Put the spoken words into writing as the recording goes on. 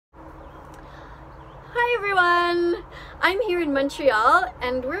everyone! I'm here in Montreal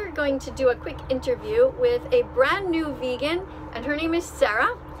and we're going to do a quick interview with a brand new vegan, and her name is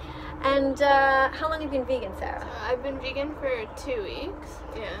Sarah. And how long have you been vegan, Sarah? I've been vegan for 2 weeks.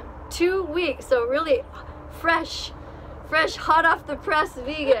 Yeah. 2 weeks, so really fresh, hot off the press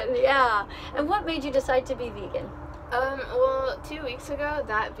vegan, yeah. And what made you decide to be vegan? Well, 2 weeks ago,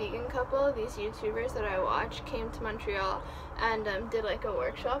 that vegan couple, these YouTubers that I watch, came to Montreal and did like a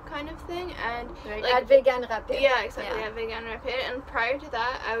workshop kind of thing, and Right. like At Vegan Rapid. yeah, exactly, Yeah. at Vegan Rapid. And prior to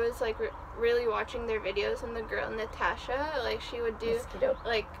that, I was like really watching their videos, and the girl Natasha, like she would do Mosquito.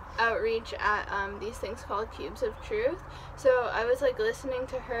 like outreach at these things called Cubes of Truth. So I was like listening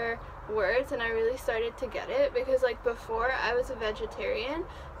to her words, and I really started to get it, because like before I was a vegetarian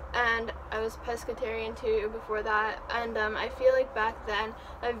and I was pescatarian too before that, and I feel like back then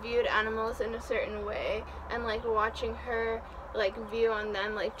I viewed animals in a certain way, and like watching her like view on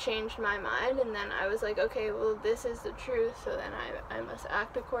them like changed my mind, and then I was like, okay, well this is the truth, so then I must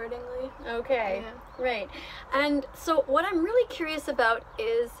act accordingly. Okay, Yeah. right. And so what I'm really curious about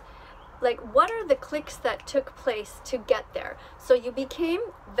is, like, what are the clicks that took place to get there? So you became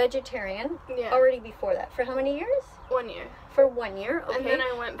vegetarian Yeah. already before that. For how many years? 1 year. For 1 year, okay. And then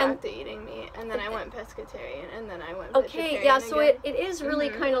I went back And- to eating meat, and then I went pescatarian, and then I went Okay, vegetarian yeah, so again. it is really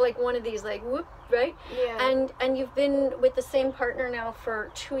Mhm. kind of like one of these, like, whoop, right? Yeah. And you've been with the same partner now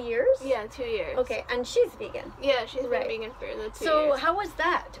for 2 years? Yeah, 2 years. Okay, and she's vegan. Yeah, she's been Right. vegan for the 2 So years. how was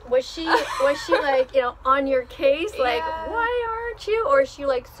that? Was she like, you know, on your case, like, Yeah. why aren't you? Or is she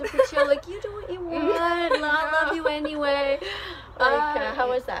like super chill, like, you do what you want, I love you anyway? Like, how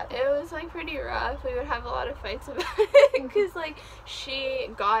was that? It was like pretty rough. We would have a lot of fights about it, because like she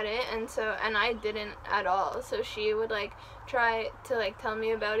got it, and I didn't at all. So she would like try to like tell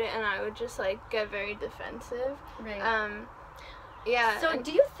me about it, and I would just like get very defensive. Right. Yeah. So and-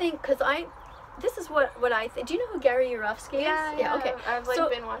 do you think, because this is what I think, do you know who Gary Yourofsky is? yeah, okay. I've like So-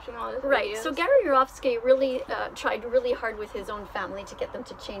 been watching all this. Right, videos. so Gary Yourofsky really tried really hard with his own family to get them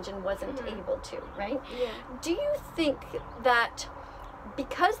to change and wasn't Mhm. able to, right? Yeah. Do you think that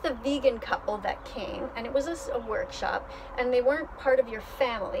because the vegan couple that came, and it was a workshop, and they weren't part of your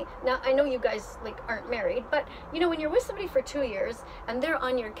family, now I know you guys like aren't married, but you know, when you're with somebody for 2 years and they're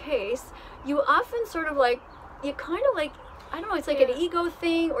on your case, you often sort of like, you kind of like, I don't know, it's like an Yeah. ego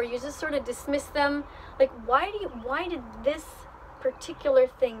thing, or you just sort of dismiss them. Like, why did this particular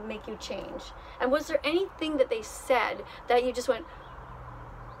thing make you change? And was there anything that they said that you just went,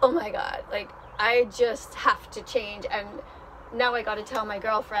 oh my God, like, I just have to change, and now I got to tell my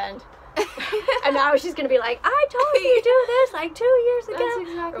girlfriend, and now she's gonna be like, I told you to do this like 2 years ago, That's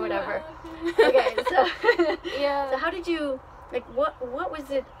exactly or whatever. what happened. Okay, so Yeah. so how did you, like, what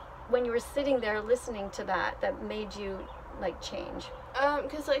was it when you were sitting there listening to that made you like change?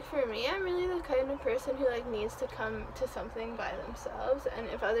 Cause like for me, I'm really the kind of person who like needs to come to something by themselves, and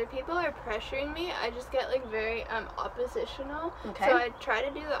if other people are pressuring me, I just get like very oppositional. Okay. So I try to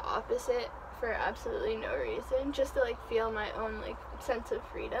do the opposite for absolutely no reason, just to like feel my own like sense of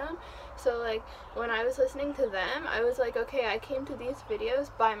freedom. So like when I was listening to them, I was like, okay, I came to these videos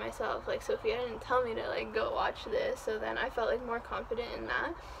by myself. Like Sophia didn't tell me to like go watch this, so then I felt like more confident in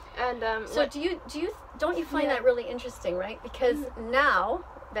that. And So don't you find Yeah. that really interesting, right? Because now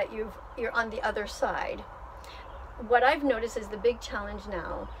that you're on the other side, what I've noticed is the big challenge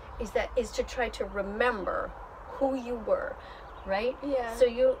now is to try to remember who you were, right? Yeah. So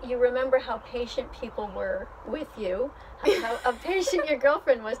you remember how patient people were with you, how patient your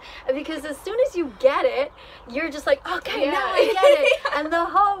girlfriend was, and because as soon as you get it, you're just like, okay, Yeah. now I get it, and the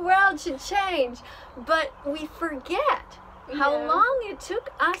whole world should change. But we forget how Yeah. long it took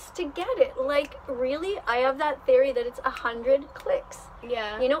us to get it. Like, really, I have that theory that it's 100 clicks.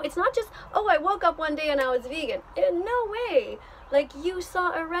 Yeah. You know, it's not just, oh, I woke up one day and I was vegan. No way. Like, you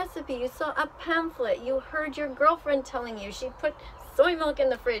saw a recipe, you saw a pamphlet, you heard your girlfriend telling you she put soy milk in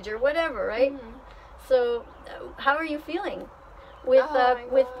the fridge or whatever, right? Mhm. So, how are you feeling with Oh my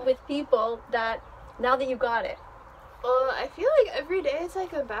God. with people that now that you got it? Well, I feel like every day it's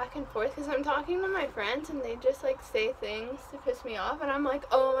like a back and forth, because I'm talking to my friends and they just like say things to piss me off, and I'm like,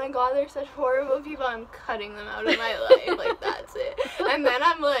 oh my God, they're such horrible people, I'm cutting them out of my life, like that's it. And then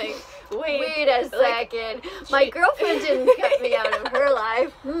I'm like, Wait a like, second. My girlfriend didn't cut me out of her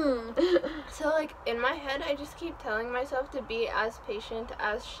life. So like in my head, I just keep telling myself to be as patient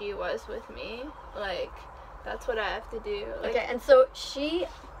as she was with me. Like that's what I have to do. Like, Okay, and so she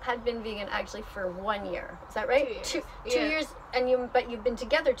had been vegan actually for 1 year. Is that right? 2 years. Two Yeah. years, and you've been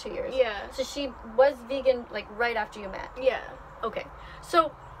together 2 years. Yeah. So she was vegan like right after you met. Yeah. Okay.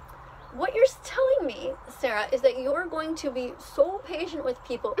 So what you're telling me, Sarah, is that you're going to be so patient with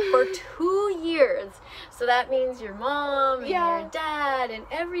people for 2 years. So that means your mom and your dad and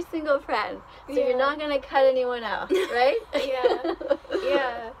every single friend. So you're not going to cut anyone out, right? Yeah.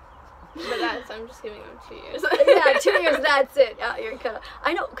 Yeah. But I'm just giving them 2 years. Yeah, 2 years, that's it. You're cut out.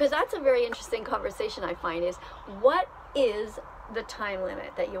 I know, because that's a very interesting conversation I find is, what is the time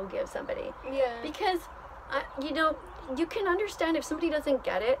limit that you'll give somebody? Yeah. Because, you can understand if somebody doesn't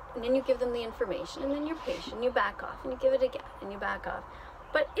get it, and then you give them the information, and then you're patient, and you back off, and you give it again, and you back off.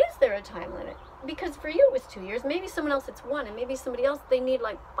 But is there a time limit? Because for you it was 2 years, maybe someone else it's 1, and maybe somebody else they need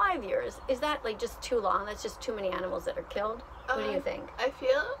like 5 years. Is that like just too long? That's just too many animals that are killed? What do you think? I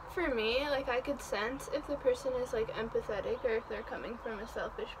feel, for me, like, I could sense if the person is, like, empathetic or if they're coming from a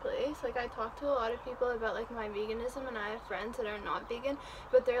selfish place. Like, I talk to a lot of people about, like, my veganism, and I have friends that are not vegan,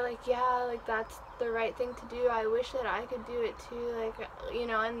 but they're like, yeah, like, that's the right thing to do. I wish that I could do it, too, like,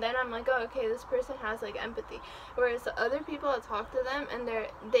 and then I'm like, oh, okay, this person has, like, empathy. Whereas the other people, I talk to them, and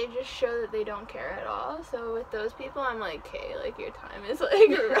they just show that they don't care at all. So with those people, I'm like, okay, like, your time is, like,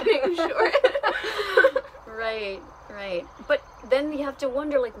 running short. Right. But then you have to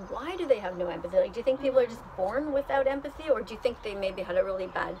wonder, like, why do they have no empathy? Like, do you think people are just born without empathy, or do you think they maybe had a really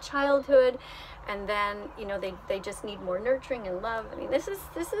bad childhood, and then they just need more nurturing and love? I mean, this is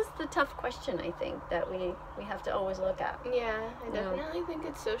the tough question, I think, that we have to always look at. Yeah, I definitely think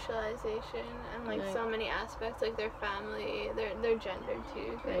it's socialization and like so many aspects, like their family, their gender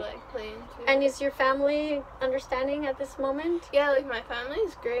too, could like play into. And is your family understanding at this moment? Yeah, like my family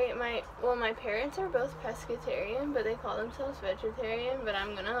is great. My parents are both pescatarian, but they call themselves vegetarian. But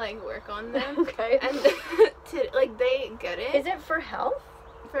I'm gonna like work on them. Okay. And like they get it. Is it for health?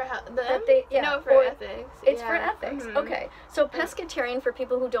 For them? No, for ethics. It's for ethics. Mm-hmm. Okay. So pescatarian, for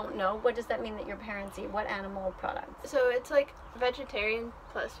people who don't know, what does that mean that your parents eat? What animal products? So it's like vegetarian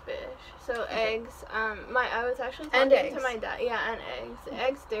plus fish. So eggs. I was actually and talking to my dad. Yeah, and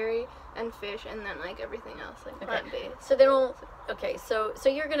eggs, dairy, and fish, and then like everything else, like plant-based. So they don't. Okay. So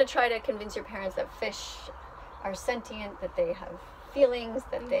you're gonna try to convince your parents that fish are sentient, that they have feelings,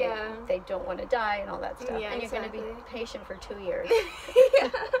 that they don't want to die and all that stuff. Yeah, and you're exactly. going to be patient for 2 years. Yeah.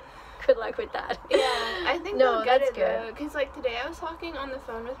 Good luck with that. Yeah, I think no, they'll get that's it good. though. Because like today I was talking on the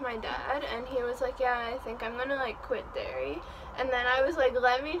phone with my dad, and he was like, yeah, I think I'm gonna like quit dairy. And then I was like,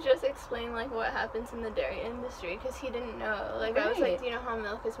 let me just explain like what happens in the dairy industry, because he didn't know. Like I was like, do you know how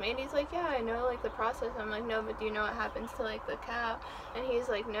milk is made? He's like, yeah, I know like the process. I'm like, no, but do you know what happens to like the cow? And he's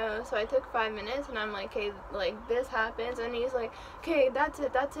like, no. So I took 5 minutes, and I'm like, okay, like this happens. And he's like, okay, that's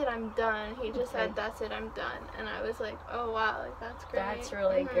it, I'm done. He just said, that's it, I'm done. And I was like, oh wow, like that's great. That's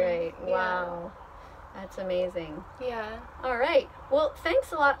really great. Wow. That's amazing. Yeah. All right. Well,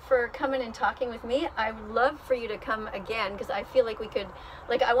 thanks a lot for coming and talking with me. I would love for you to come again, because I feel like we could,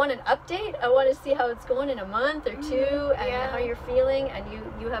 like, I want an update. I want to see how it's going in a month or two, and how you're feeling. And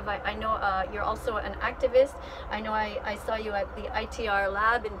you have, I know you're also an activist. I know I saw you at the ITR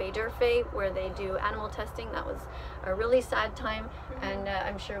lab in Baie-D'Urfé, where they do animal testing. That was a really sad time, and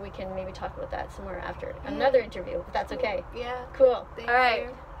I'm sure we can maybe talk about that somewhere after another interview, if that's okay. Yeah. Cool. Thank All right.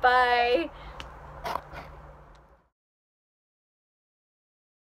 you. Bye.